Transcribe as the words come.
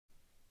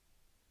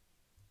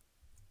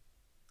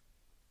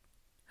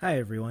Hi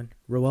everyone,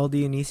 Roel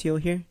Dionisio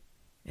here.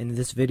 In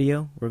this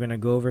video, we're going to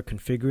go over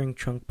configuring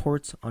trunk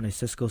ports on a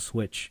Cisco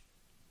switch.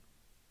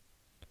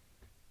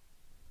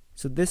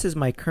 So this is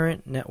my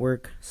current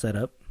network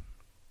setup.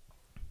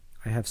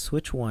 I have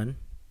switch 1,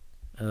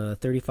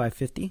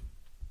 3550,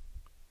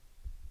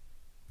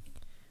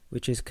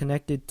 which is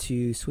connected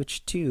to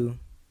switch 2,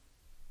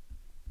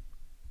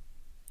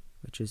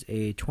 which is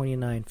a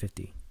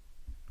 2950.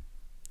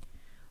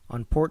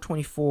 On port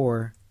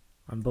 24,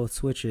 on both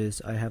switches,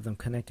 I have them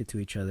connected to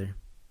each other,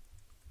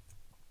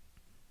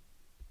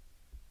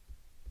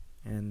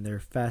 and they're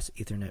fast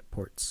Ethernet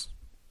ports.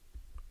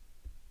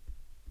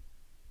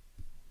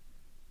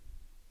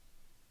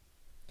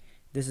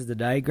 This is the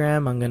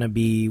diagram I'm going to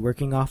be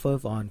working off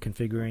of on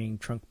configuring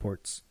trunk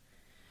ports.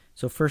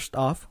 So first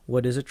off,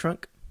 what is a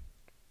trunk?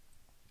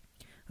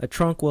 A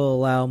trunk will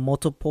allow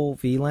multiple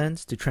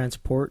VLANs to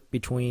transport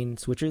between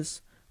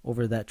switches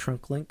over that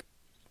trunk link.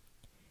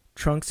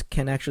 Trunks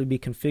can actually be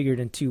configured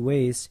in two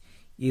ways,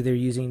 either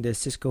using the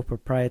Cisco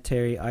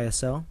proprietary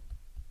ISL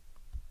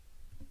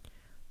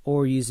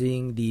or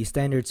using the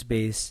standards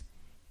base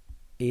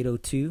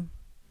 802.1q.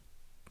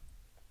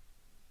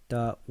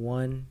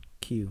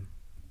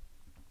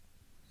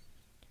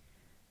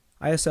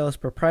 ISL is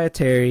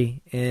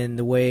proprietary in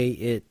the way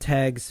it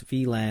tags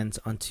VLANs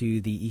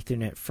onto the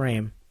Ethernet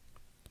frame,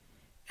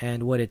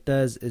 and what it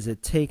does is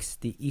it takes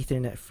the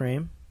Ethernet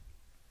frame,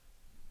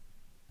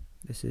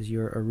 this is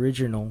your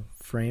original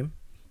frame,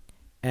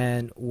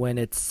 and when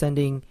it's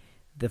sending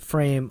the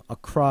frame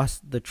across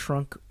the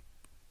trunk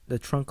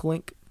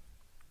link,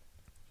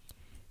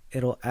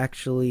 it'll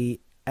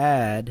actually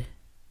add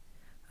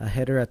a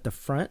header at the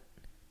front,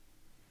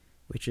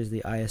 which is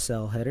the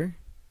ISL header,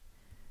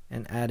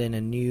 and add in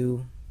a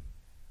new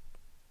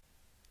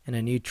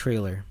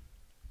trailer.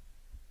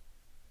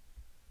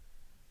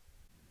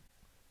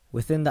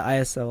 Within the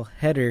ISL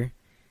header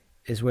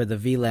is where the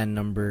VLAN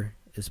number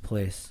is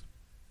placed.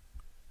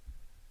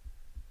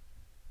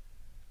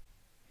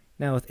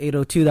 Now with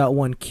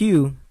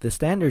 802.1q, the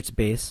standards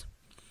base,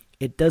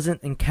 it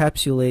doesn't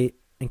encapsulate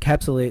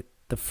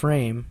the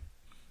frame,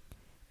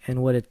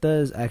 and what it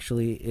does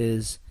actually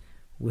is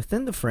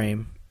within the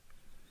frame,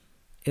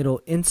 it'll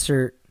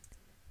insert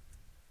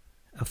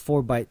a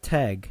 4-byte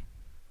tag,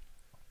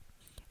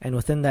 and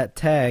within that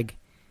tag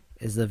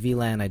is the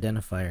VLAN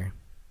identifier.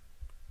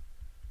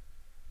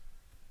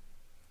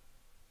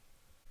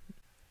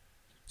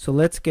 So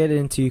let's get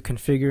into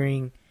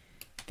configuring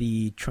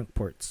the trunk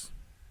ports.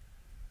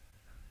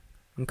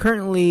 I'm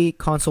currently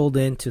consoled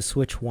into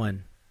switch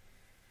 1,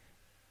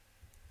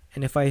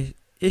 and if I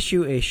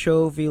issue a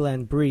show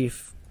Vlan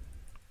Brief,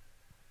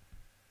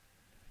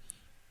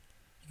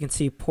 you can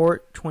see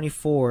port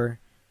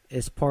 24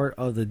 is part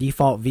of the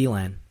default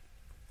VLAN.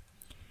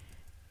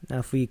 Now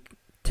if we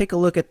take a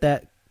look at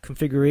that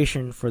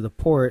configuration for the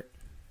port,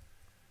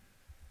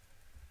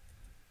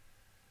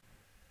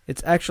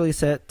 it's actually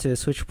set to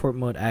switch port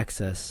mode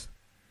access.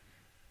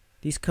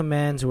 These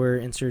commands were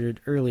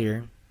inserted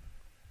earlier,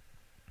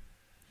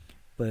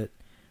 but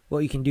what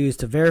you can do is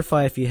to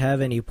verify if you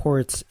have any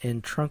ports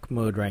in trunk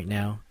mode right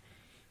now,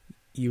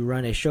 you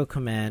run a show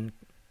command,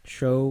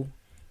 show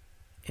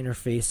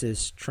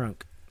interfaces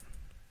trunk,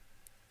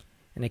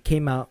 and it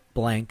came out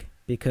blank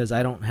because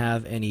I don't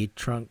have any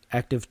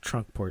active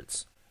trunk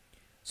ports.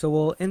 So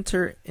we'll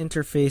enter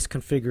interface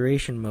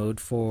configuration mode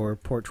for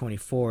port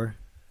 24,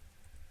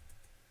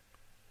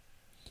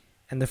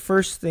 and the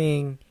first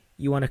thing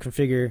you want to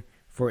configure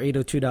for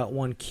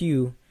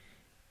 802.1q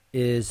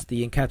is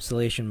the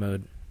encapsulation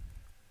mode,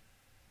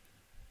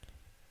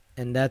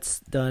 and that's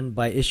done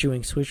by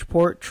issuing switch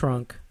port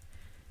trunk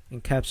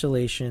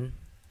encapsulation.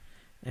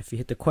 If you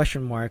hit the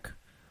question mark,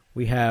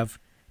 we have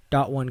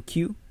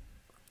 .1q,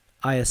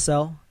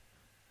 ISL,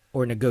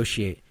 or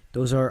negotiate.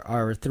 Those are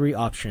our three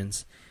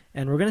options,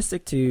 and we're going to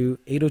stick to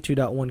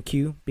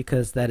 802.1q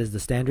because that is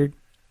the standard.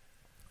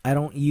 I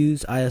don't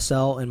use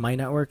ISL in my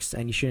networks,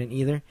 and you shouldn't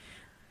either.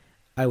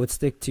 I would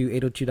stick to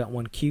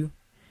 802.1q.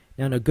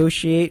 Now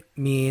negotiate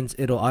means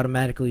it'll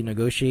automatically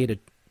negotiate a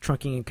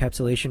trunking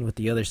encapsulation with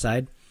the other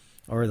side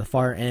or the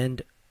far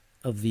end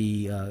of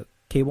the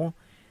cable.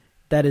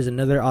 That is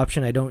another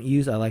option I don't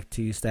use. I like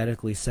to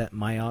statically set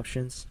my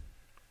options.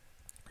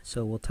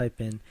 So we'll type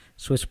in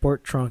switch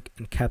port trunk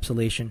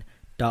encapsulation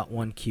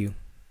 .1q.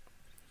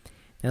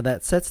 Now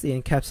that sets the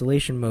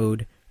encapsulation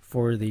mode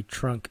for the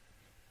trunk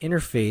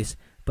interface,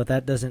 but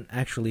that doesn't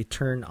actually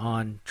turn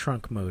on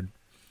trunk mode.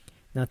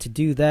 Now to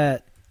do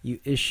that, you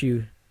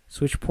issue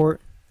switch port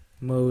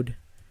mode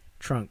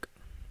trunk.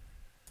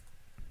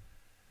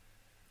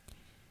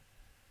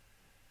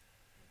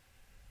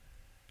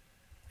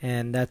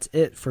 And that's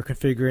it for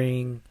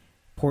configuring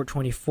port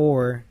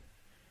 24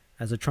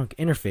 as a trunk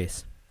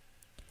interface.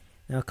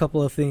 Now a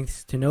couple of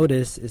things to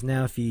notice is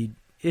now if you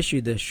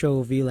issue the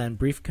show Vlan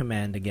Brief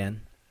command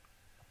again,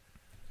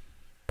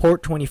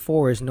 port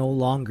 24 is no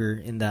longer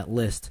in that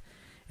list,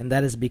 and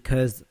that is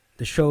because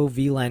the show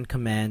VLAN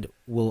command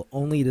will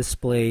only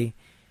display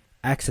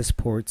access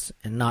ports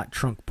and not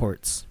trunk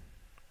ports.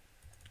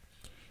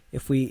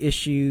 if we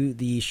issue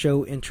the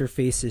show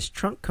interfaces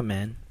trunk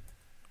command,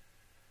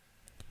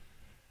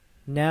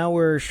 now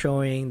we're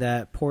showing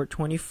that port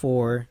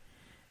 24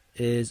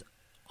 is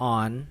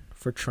on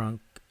for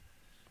trunk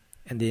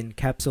and the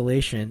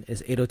encapsulation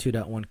is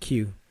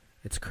 802.1q.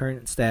 Its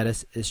current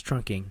status is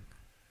trunking.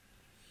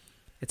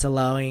 It's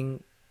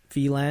allowing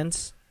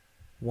VLANs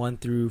 1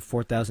 through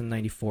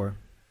 4094.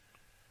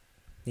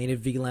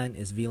 Native VLAN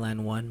is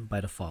VLAN 1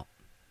 by default.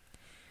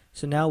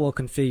 So now we'll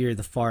configure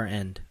the far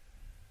end.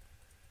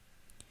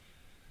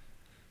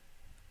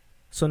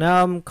 So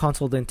now I'm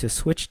consoled into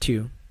switch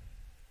 2,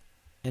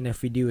 and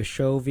if we do a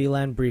show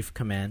Vlan Brief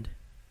command,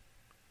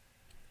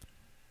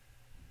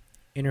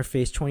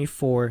 interface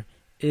 24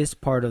 is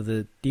part of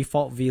the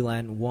default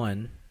VLAN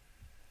 1.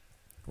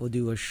 We'll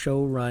do a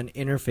show run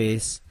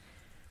interface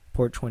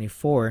port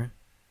 24,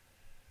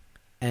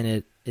 and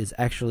it is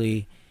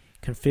actually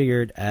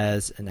configured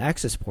as an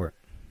access port.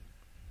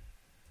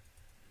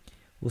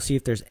 We'll see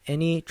if there's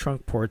any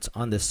trunk ports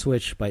on the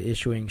switch by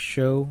issuing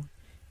show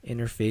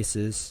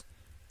interfaces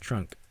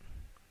trunk,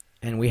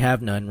 and we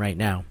have none right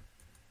now.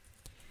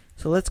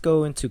 So let's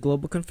go into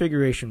global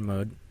configuration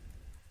mode,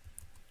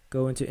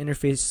 go into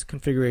interface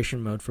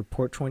configuration mode for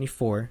port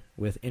 24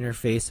 with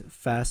interface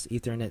fast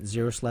Ethernet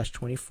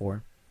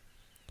 0/24,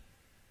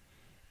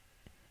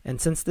 and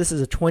since this is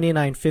a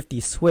 2950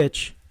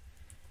 switch,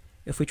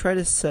 if we try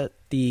to set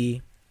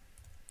the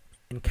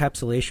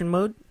encapsulation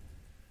mode,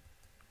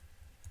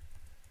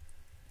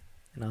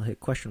 and I'll hit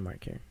question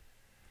mark here,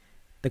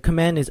 the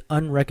command is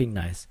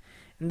unrecognized.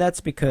 And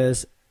that's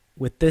because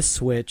with this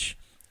switch,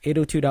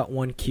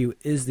 802.1q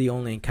is the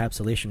only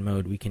encapsulation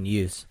mode we can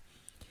use.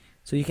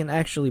 So you can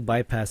actually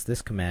bypass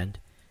this command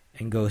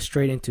and go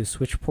straight into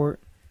switch port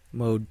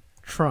mode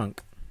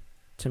trunk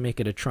to make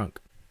it a trunk.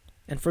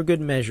 And for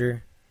good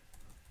measure,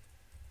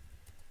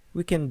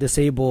 we can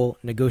disable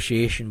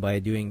negotiation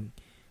by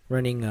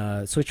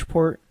running switch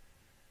port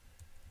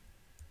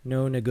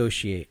no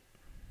negotiate.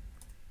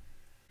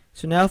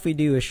 So now if we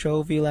do a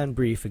show VLAN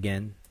brief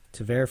again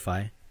to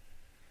verify,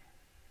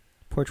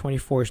 port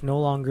 24 is no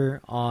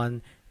longer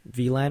on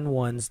VLAN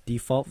 1's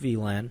default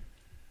VLAN.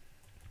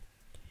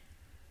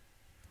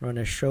 Run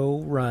a show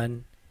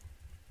run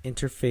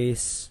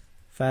interface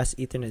fast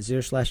Ethernet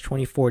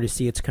 0/24 to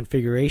see its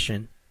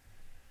configuration.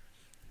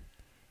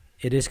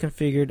 It is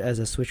configured as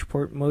a switch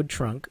port mode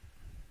trunk.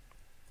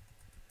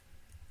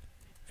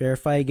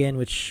 Verify again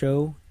with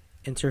show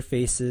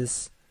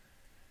interfaces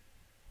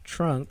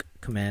trunk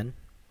command,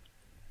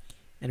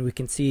 and we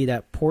can see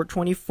that port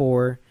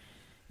 24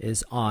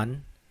 is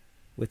on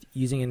with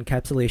using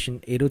encapsulation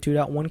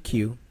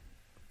 802.1q.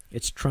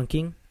 It's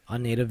trunking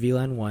on native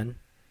VLAN 1,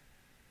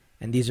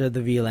 and these are the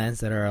VLANs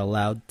that are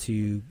allowed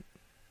to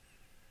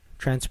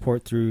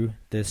transport through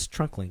this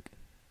trunk link.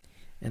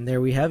 And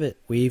there we have it.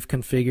 We've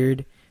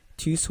configured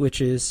two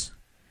switches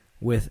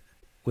with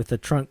a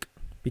trunk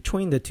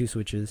between the two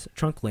switches, a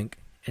trunk link,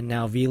 and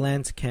now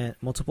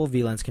multiple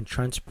VLANs can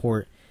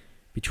transport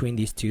between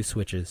these two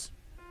switches.